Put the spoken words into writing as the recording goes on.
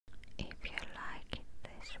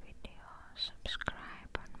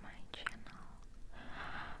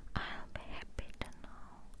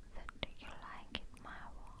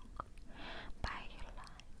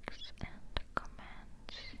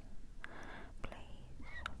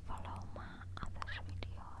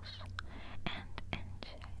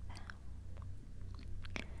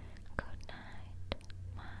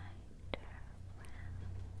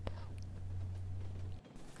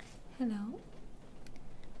Hello,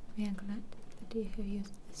 we are glad that you have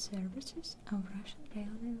used the services of Russian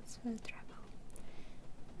Railways for travel.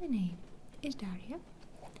 My name is Darya.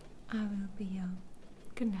 I will be your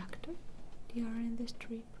conductor during this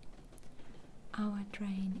trip. Our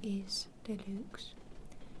train is deluxe.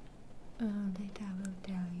 Later I will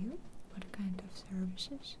tell you what kind of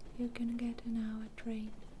services you can get in our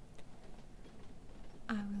train.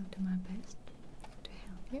 I will do my best to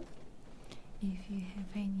help you if you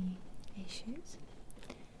have any issues.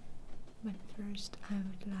 But first I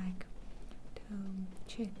would like to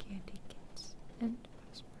check your tickets and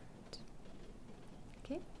passports.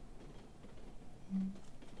 Okay?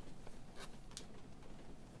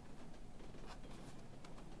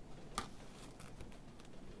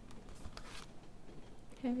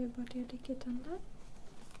 Have you bought your ticket online?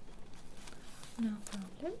 No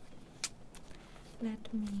problem.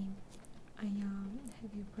 Let me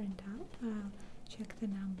have you print out. I'll check the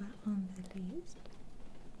number on the list.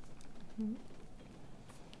 Okay.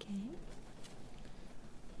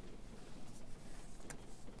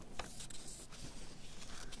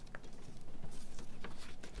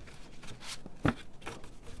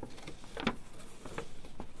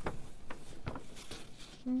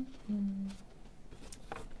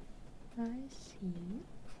 I see.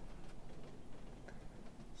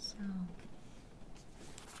 So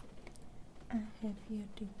I have your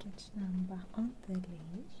tickets number on the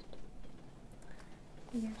list.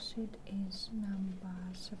 Your seat is number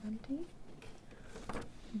 70,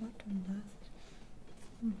 bottom berth.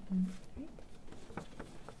 Right.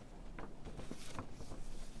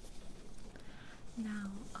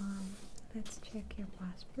 Now let's check your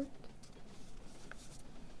passport.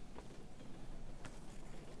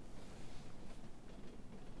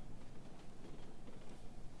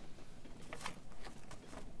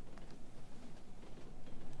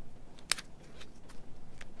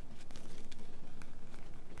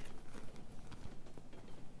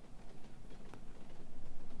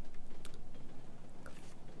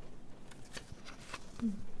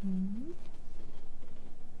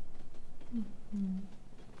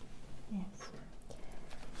 Yes.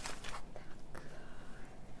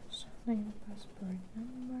 So now your passport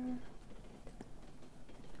number.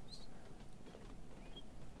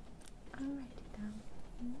 I'll write it down.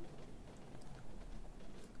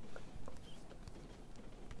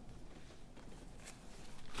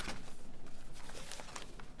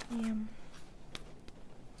 Yeah.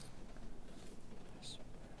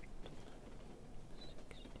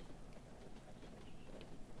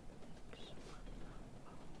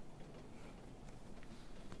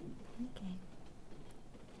 Okay.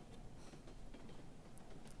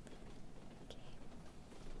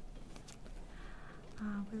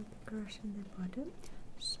 We'll be crossing the border,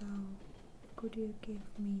 so could you give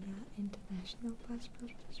me your international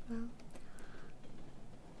passport as well?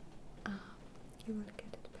 You will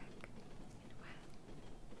get it back in a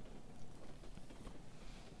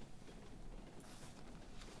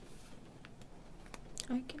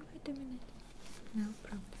while. I can wait a minute. No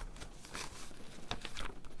problem.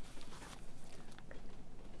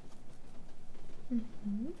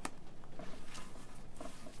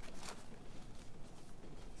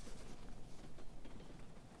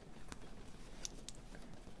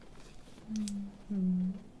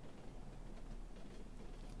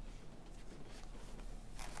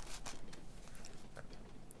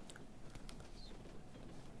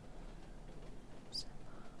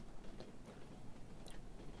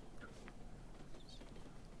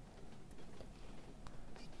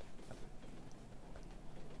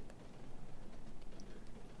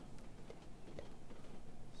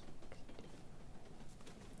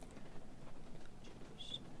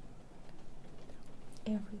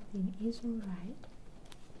 Everything is alright.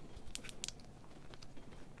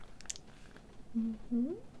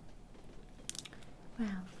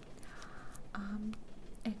 Well,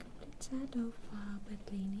 a complete set of bed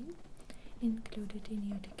linen included in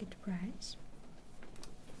your ticket price.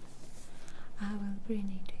 I will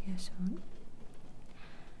bring it to you soon.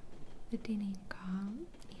 The dining car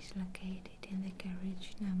is located in the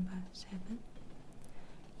carriage number 7.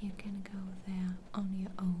 You can go there on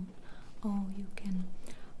your own, or you can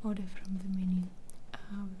order from the menu.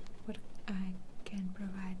 What I can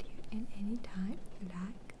provide you in any time you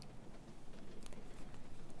like.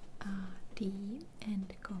 Tea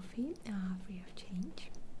and coffee are free of charge.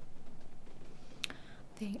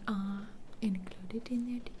 They are included in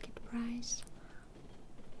their ticket price.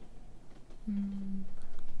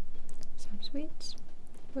 Some sweets,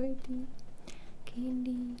 fruity,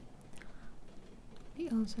 candy. We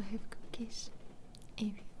also have cookies if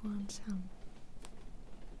you want some.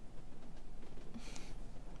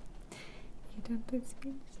 don't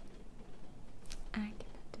speak. I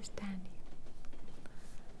can understand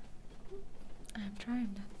you. I'm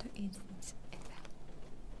trying not to eat this either.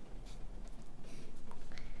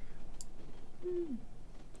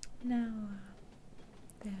 Now,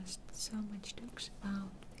 there's so much talks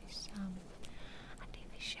about this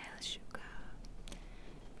artificial sugar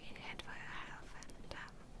being bad for your health, and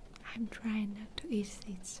I'm trying not to eat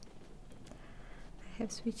this. I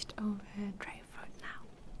have switched over dry fruit now.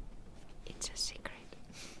 It's a secret.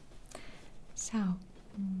 So,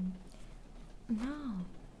 now,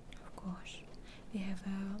 of course, we have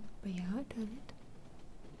a backyard on it.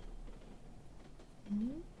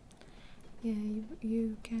 Yeah,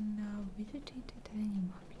 you can visit it at any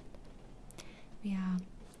moment. We are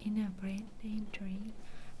in a brand name tree,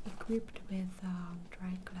 equipped with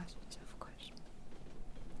dry glasses, of course.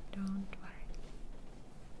 Don't worry.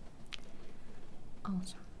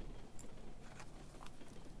 Also,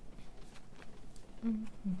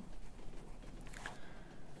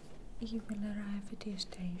 you will arrive at your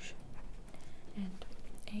station at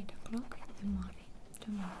 8 o'clock in the morning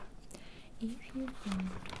tomorrow. If you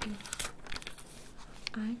want,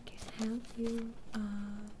 I can help you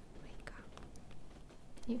wake up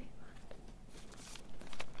if you want.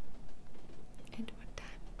 At what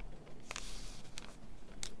time?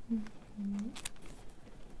 Mm-hmm.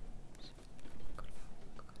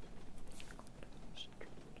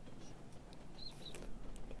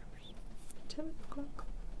 7 o'clock.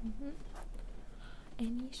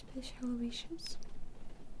 Any special wishes?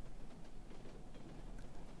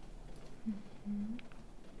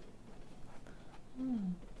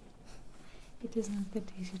 It is not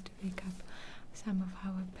that easy to wake up some of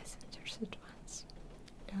our passengers at once.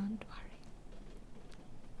 Don't worry.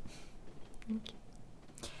 Okay.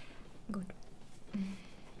 Good.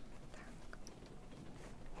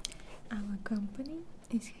 Our company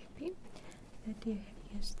is happy that you have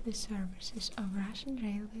used the services of Russian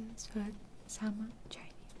Railways for summer journey.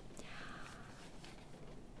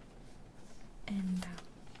 And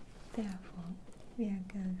therefore, we are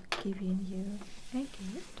giving you a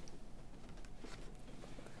gift.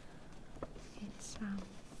 It's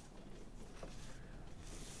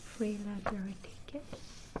free lottery ticket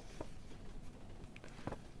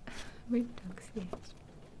with dogs, yes.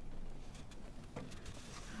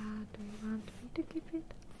 Do you want me to keep it?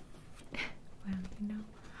 Well, you know,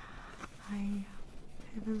 I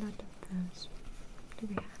have a lot of those, to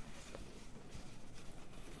be honest.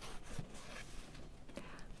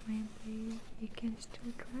 Maybe you can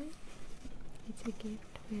still try. It's a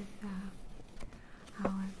gift with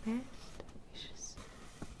our best wishes.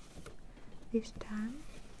 This time,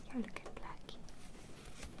 you'll get lucky.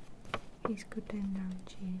 His good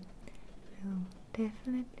energy will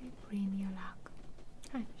definitely bring you luck,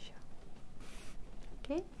 I'm sure.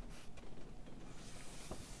 Okay?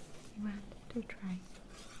 You want to try?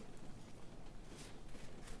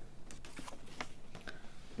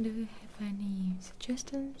 Do you have any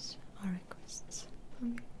suggestions or requests for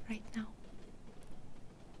me right now?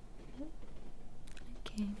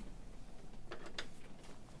 Okay.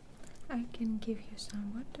 I can give you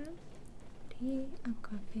some water, tea and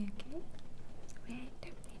coffee, okay? Wait a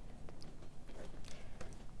minute.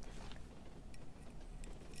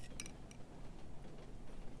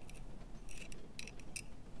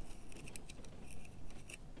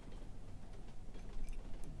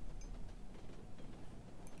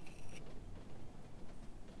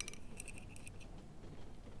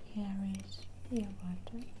 Here is your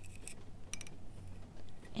water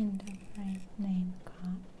in the brand name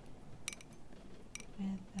cup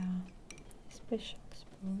with a special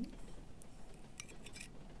spoon.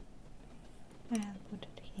 I'll put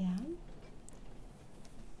it here.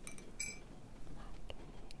 Okay.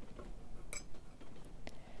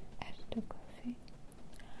 Add the coffee.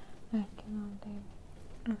 I can only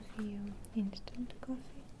offer you instant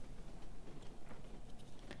coffee.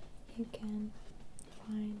 You can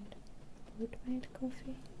find wood-made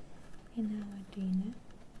coffee in our dinner.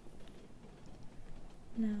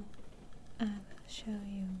 Now I will show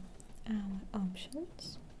you our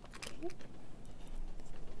options. Okay.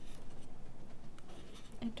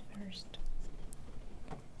 At first,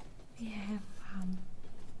 we have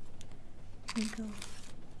single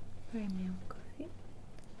premium coffee,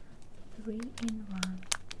 3-in-1.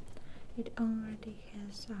 It already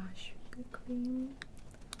has sugar cream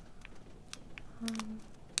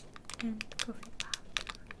and coffee powder.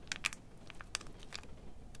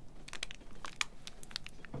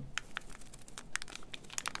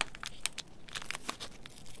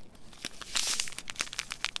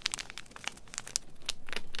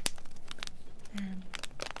 Then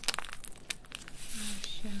I'll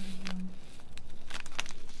show you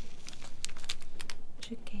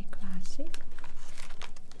GK Classic.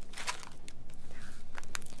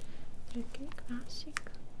 GK Classic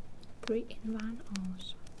 3-in-1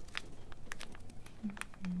 also.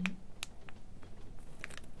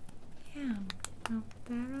 Yeah, now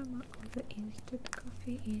the aroma of the instant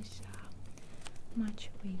coffee is much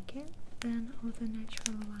weaker than of the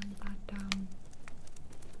natural one, but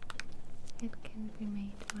it can be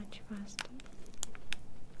made much faster.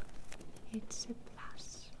 It's a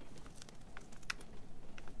plus,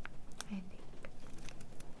 I think.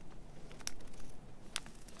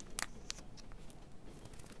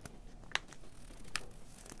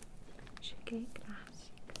 GK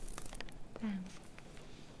Classic. Then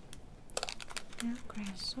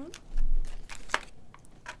espresso.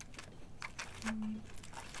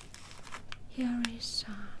 Here is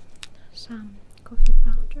some coffee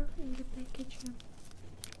powder in the package,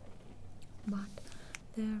 but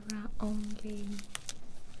there are only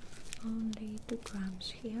 2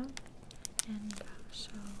 grams here, and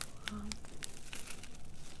so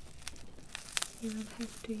you will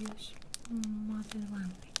have to use more than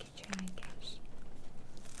 1 package, I guess.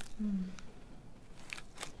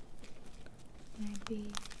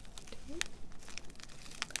 Maybe 2.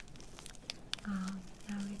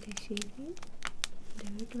 Now it is evening. Do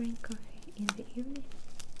you drink coffee in the evening?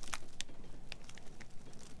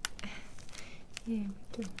 Yeah, me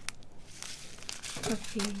too.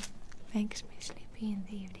 Coffee makes me sleepy in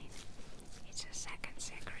the evening. It's a second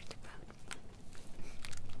secret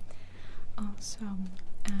about. Also,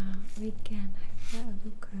 we can have a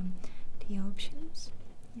look at the options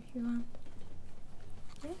if you want.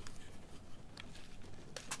 Yeah?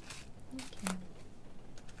 Okay.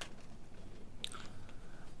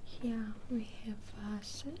 Here we have a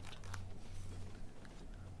set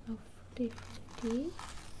of different tea.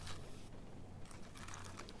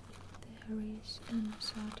 There is an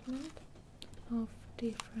assortment of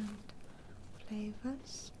different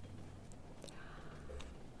flavors,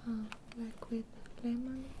 black with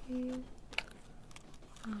lemon here,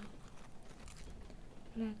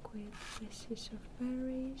 black with pieces of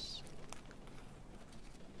berries,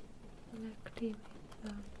 black tea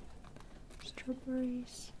with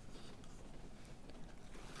strawberries,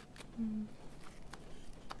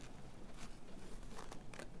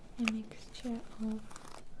 a mixture of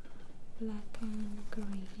black and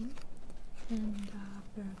green, and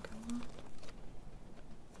bergamot.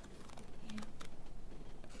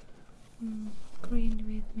 Yeah. Green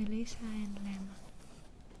with melissa and lemon.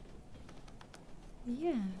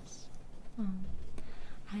 Yes.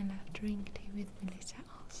 I love drink tea with melissa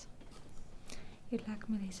also. You like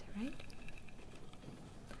melissa, right?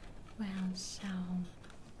 Well, so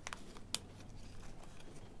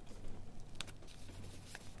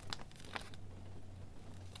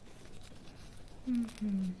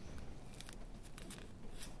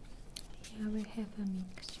here we have a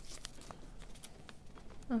mix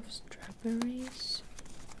of strawberries,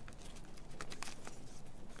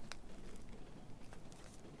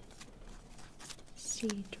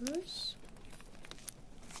 citrus,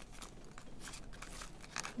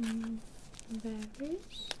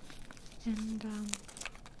 berries, and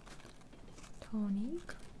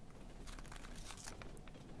tonic.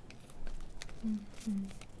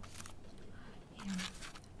 Yeah,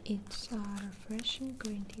 it's refreshing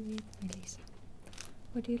green tea with melissa.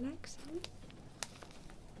 Would you like some?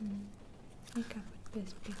 We covered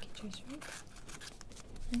best packages, right?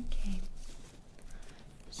 Okay.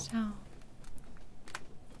 So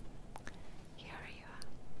here you are.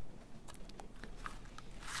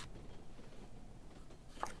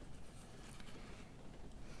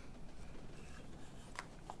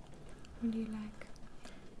 Would you like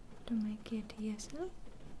to make it yourself?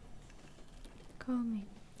 Call me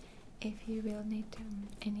if you will need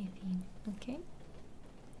anything, okay?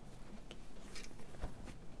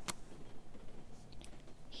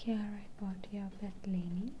 Here I bought your bed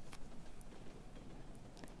linen.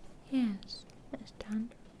 Yes, a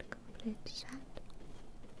standard complete set.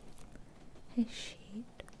 A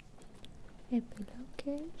sheet, a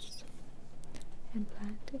pillowcase, a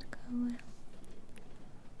blanket cover,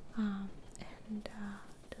 and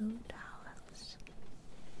 2 towels.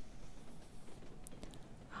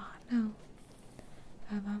 Oh no,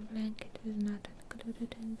 one blanket is not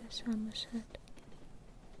included in the summer set.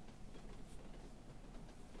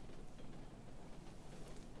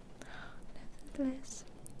 Nevertheless,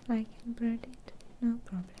 I can bread it, no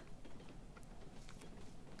problem.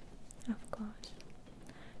 Of course,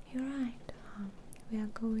 you're right. We are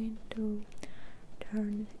going to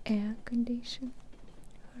turn air condition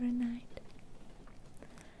for a night.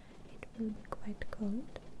 It will be quite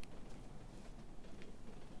cold.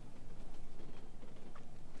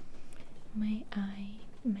 may I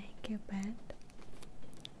make a bed?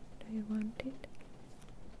 Do you want it?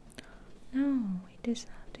 No, it is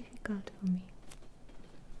not difficult for me.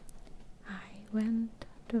 I went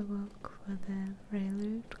to work for the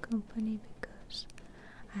railroad company because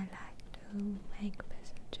I like to make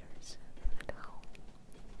passengers at home.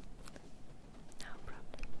 No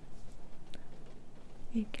problem.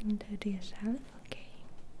 You can do it yourself, okay?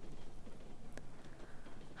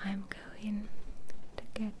 I'm going to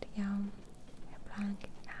get you a blanket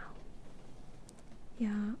now.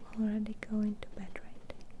 You're already going to bed,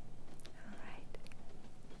 right? Alright.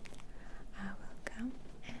 I will come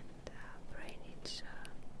and bring it, sir.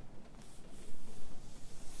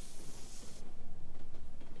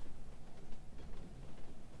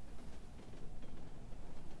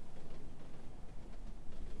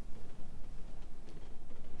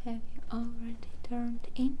 Have you already turned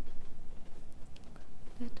in?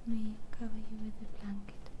 Let me cover you with a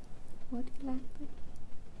blanket. Would you like that?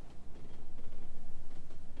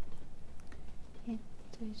 It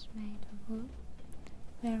is made of wood,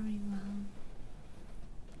 very well,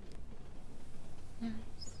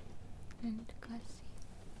 nice and cozy.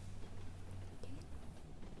 Okay.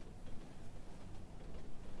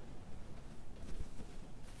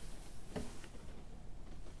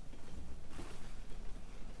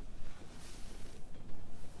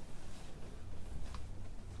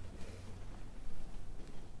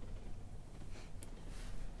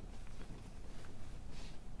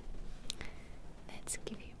 Let's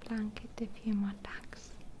give you a blanket a few more tucks.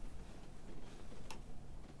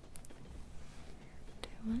 Do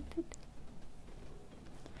you want it?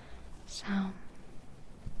 So,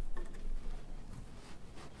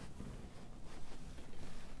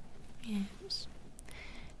 yes,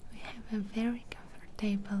 we have a very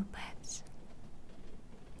comfortable beds.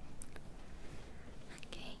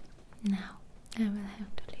 Okay, now I will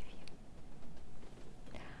have to leave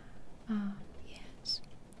you. Yes,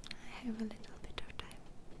 I have a little bit of time.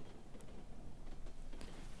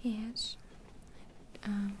 Yes.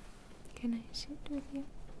 Can I sit with you?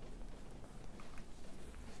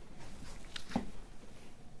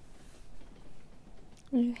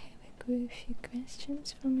 You have a few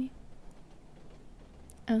questions for me?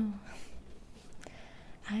 Oh,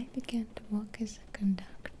 I began to work as a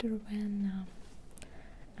conductor when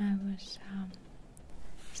I was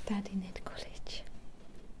studying at college.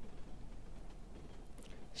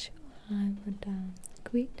 Sure, I would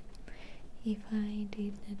quit if I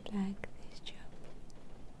did not like this job.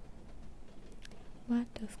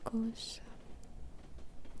 But of course,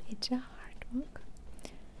 it's a hard work.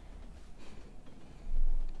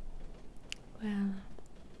 Well,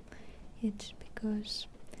 it's because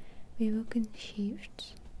we work in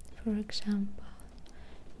shifts. For example,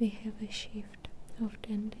 we have a shift of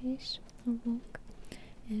 10 days of work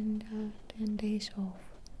and 10 days off.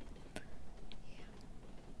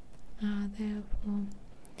 Yeah. Therefore,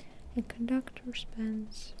 a conductor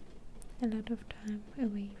spends a lot of time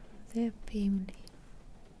away from their family.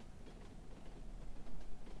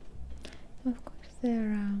 Of course,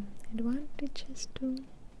 there are advantages too.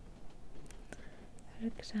 For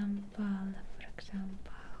example,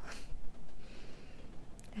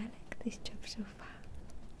 I like this job so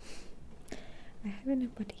far. I have an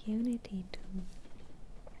opportunity to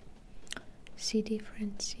see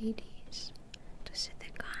different cities, to see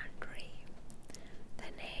the country, the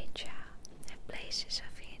nature, the places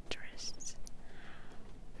of interest.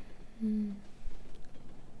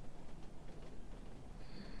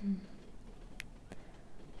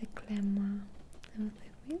 The glamour of the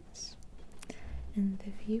wheels and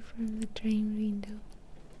the view from the train window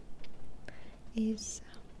is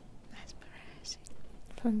mesmerizing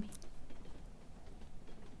for me.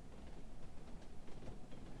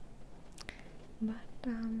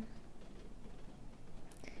 But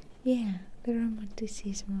yeah, the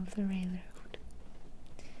romanticism of the railroad.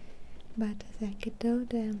 But as I get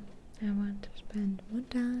older, I want to spend more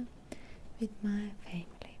time with my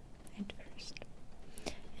family at first,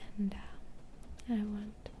 and I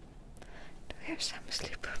want to have some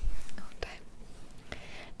sleep all time.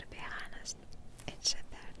 To be honest, it's a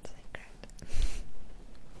third secret.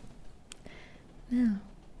 No,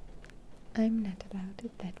 I'm not allowed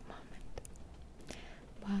at that moment,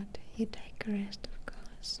 but you take a rest, of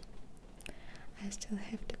course. I still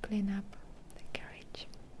have to clean up the carriage.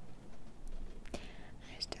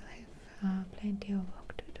 I still have plenty of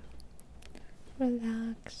work to do.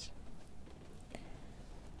 Relax.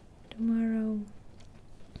 Tomorrow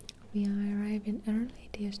we are arriving early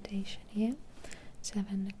at your station, yeah?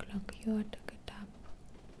 7 o'clock you are to get up,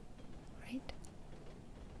 right?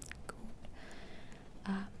 Good.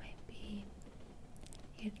 Maybe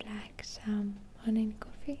you'd like like some morning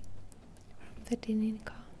coffee from the dining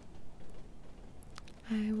car.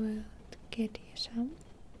 I will get you some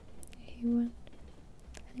if you want.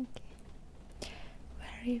 Okay.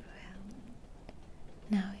 Very well.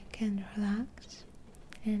 Now you can relax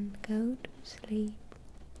and go to sleep.